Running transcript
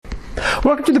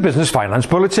Welcome to the Business Finance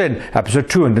Bulletin, episode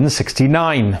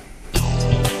 269.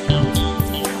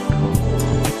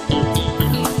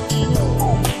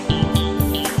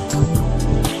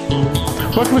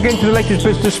 Welcome again to the latest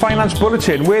Business Finance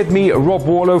Bulletin. With me, Rob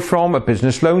Warlow from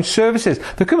Business Loan Services,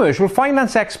 the commercial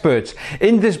finance experts.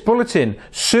 In this bulletin,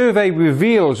 survey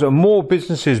reveals more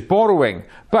businesses borrowing,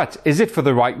 but is it for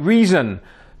the right reason?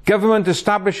 Government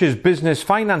establishes Business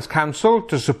Finance Council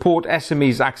to support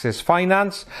SMEs access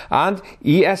finance, and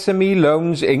ESME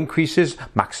Loans increases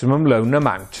maximum loan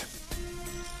amount.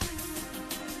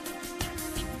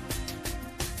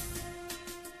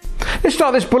 Let's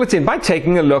start this bulletin by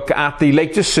taking a look at the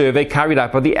latest survey carried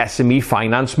out by the SME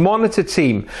Finance Monitor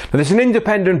team. Now, this is an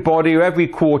independent body who every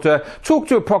quarter talk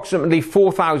to approximately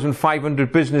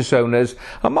 4,500 business owners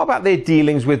about their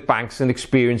dealings with banks and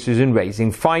experiences in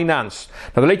raising finance.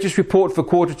 Now, the latest report for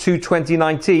quarter 2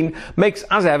 2019 makes,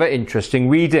 as ever, interesting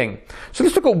reading. So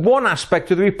let's look at one aspect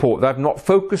of the report that I've not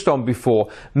focused on before,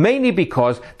 mainly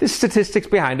because the statistics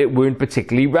behind it weren't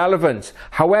particularly relevant.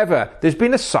 However, there's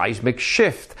been a seismic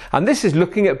shift, and this is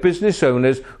looking at business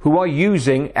owners who are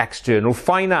using external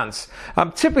finance.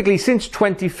 Typically, since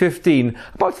 2015,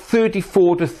 about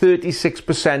 34 to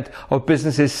 36% of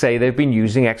businesses say they've been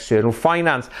using external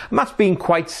finance, and that's been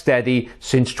quite steady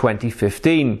since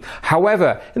 2015.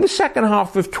 However, in the second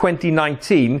half of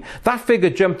 2019, that figure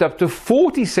jumped up to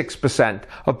 46%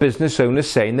 of business owners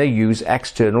saying they use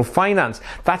external finance.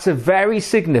 That's a very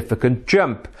significant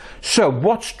jump. So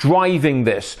what's driving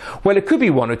this? Well, it could be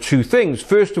one or two things.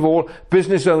 First of all,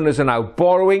 business owners are now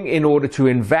borrowing in order to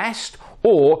invest,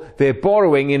 or they're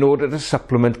borrowing in order to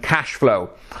supplement cash flow.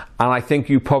 And I think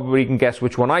you probably can guess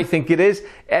which one I think it is.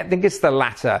 I think it's the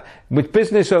latter, which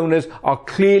business owners are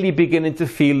clearly beginning to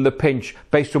feel the pinch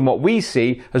based on what we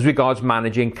see as regards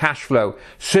managing cash flow.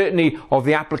 Certainly of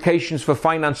the applications for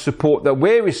finance support that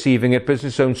we're receiving at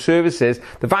Business Owned Services,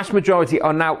 the vast majority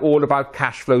are now all about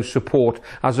cash flow support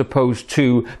as opposed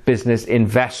to business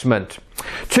investment.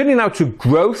 Turning now to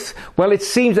growth, well, it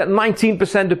seems that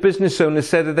 19% of business owners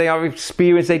said that they are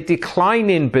experiencing a decline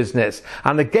in business,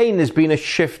 and again there's been a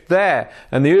shift there.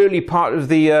 In the early part of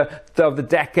the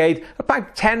decade,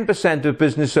 about 10% of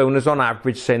business owners on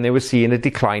average saying they were seeing a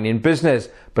decline in business.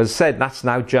 But as I said, that's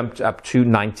now jumped up to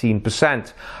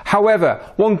 19%.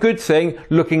 However, one good thing,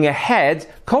 looking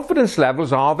ahead, confidence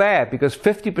levels are there because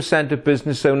 50% of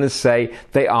business owners say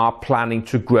they are planning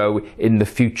to grow in the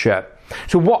future.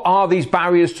 So what are these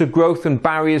barriers to growth and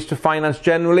barriers to finance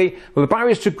generally? Well, the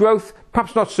barriers to growth,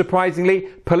 perhaps not surprisingly,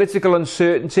 political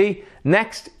uncertainty,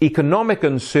 next, economic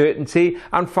uncertainty,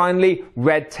 and finally,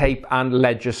 red tape and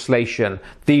legislation.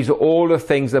 These are all the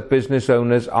things that business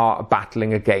owners are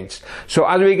battling against. So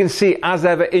as we can see, as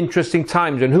ever, interesting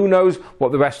times, and who knows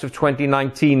what the rest of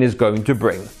 2019 is going to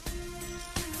bring.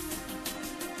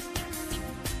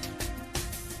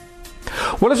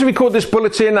 Well, as we record this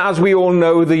bulletin, as we all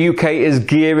know, the UK is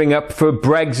gearing up for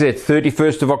Brexit.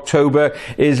 31st of October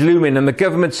is looming, and the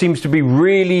government seems to be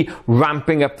really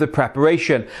ramping up the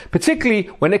preparation, particularly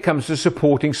when it comes to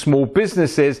supporting small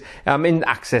businesses in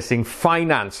accessing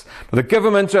finance. The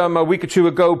government, a week or two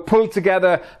ago, pulled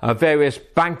together various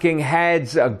banking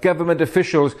heads, government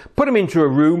officials, put them into a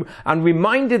room and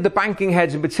reminded the banking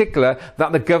heads in particular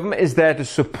that the government is there to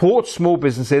support small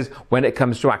businesses when it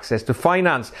comes to access to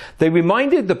finance. They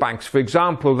reminded the banks, for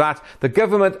example, that the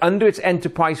government, under its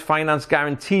Enterprise Finance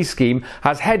Guarantee Scheme,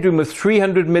 has headroom of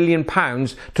 £300 million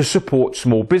to support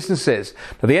small businesses.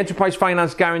 Now, the Enterprise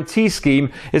Finance Guarantee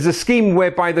Scheme is a scheme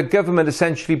whereby the government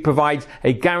essentially provides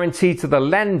a guarantee to the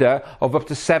lender of up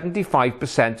to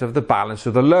 75% of the balance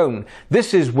of the loan.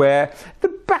 This is where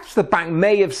perhaps the bank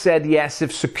may have said yes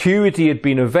if security had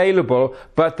been available,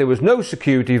 but there was no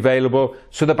security available,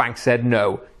 so the bank said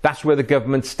no. That's where the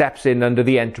government steps in under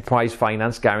the Enterprise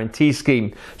Finance Guarantee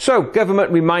Scheme. So,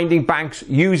 government reminding banks,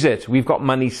 use it. We've got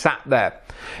money sat there.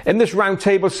 In this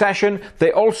roundtable session,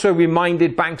 they also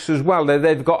reminded banks as well that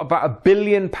they've got about £1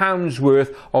 billion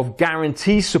worth of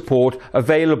guarantee support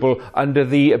available under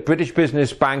the British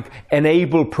Business Bank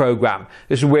Enable programme.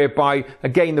 This is whereby,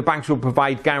 again, the banks will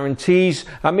provide guarantees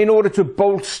in order to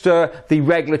bolster the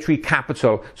regulatory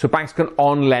capital so banks can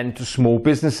on-lend to small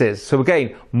businesses. So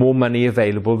again, more money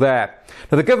available there.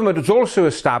 Now, the government has also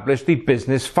established the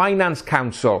Business Finance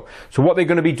Council. So what they're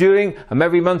going to be doing,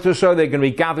 every month or so, they're going to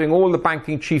be gathering all the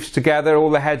banking chiefs together, all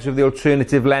the heads of the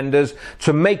alternative lenders,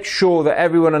 to make sure that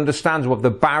everyone understands what the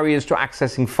barriers to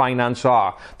accessing finance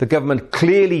are. The government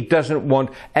clearly doesn't want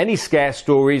any scare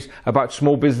stories about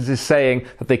small businesses saying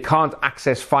that they can't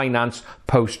access finance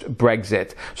post-Brexit.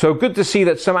 post-Brexit. So good to see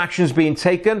that some action's being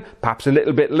taken, perhaps a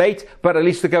little bit late, but at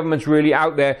least the government's really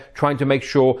out there trying to make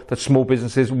sure that small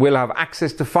businesses will have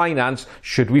access to finance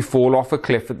should we fall off a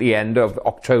cliff at the end of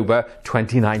October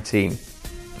 2019.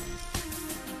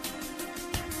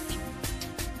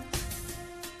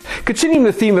 Continuing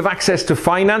the theme of access to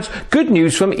finance, good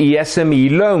news from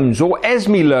ESME Loans, or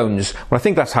ESME Loans. Well, I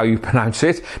think that's how you pronounce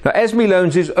it. Now, ESME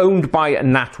Loans is owned by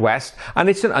NatWest, and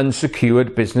it's an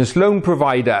unsecured business loan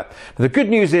provider. Now, the good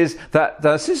news is that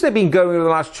since they've been going over the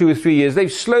last 2 or 3 years,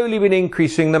 they've slowly been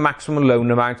increasing the maximum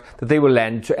loan amount that they will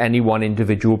lend to any one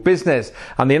individual business.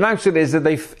 And the announcement is that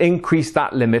they've increased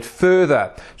that limit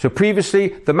further. So previously,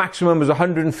 the maximum was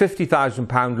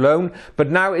 £150,000 loan, but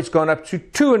now it's gone up to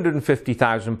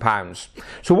 £250,000.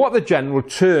 So what are the general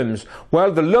terms?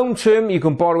 Well, the loan term, you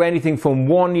can borrow anything from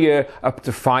 1 year up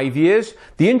to 5 years.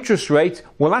 The interest rate,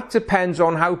 well, that depends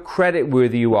on how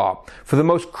creditworthy you are. For the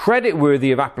most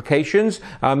creditworthy of applications,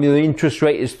 the interest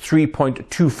rate is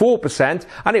 3.24%,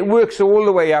 and it works all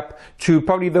the way up to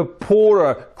probably the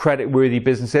poorer creditworthy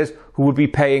businesses who would be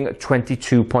paying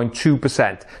 22.2%. So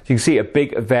you can see a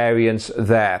big variance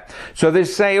there. So they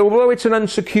say, although it's an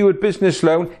unsecured business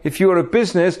loan, if you're a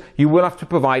business, you will have to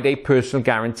provide a personal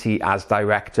guarantee as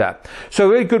director. So a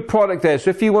very good product there.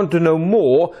 So if you want to know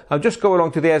more, just go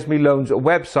along to the ESME Loans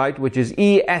website, which is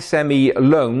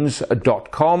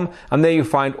esmeloans.com, and there you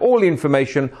find all the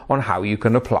information on how you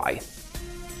can apply.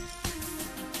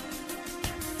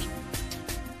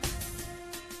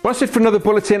 Well, that's it for another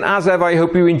bulletin. As ever, I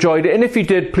hope you enjoyed it, and if you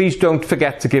did, please don't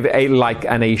forget to give it a like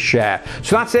and a share.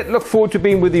 So that's it. Look forward to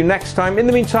being with you next time. In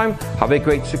the meantime, have a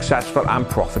great, successful and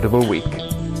profitable week.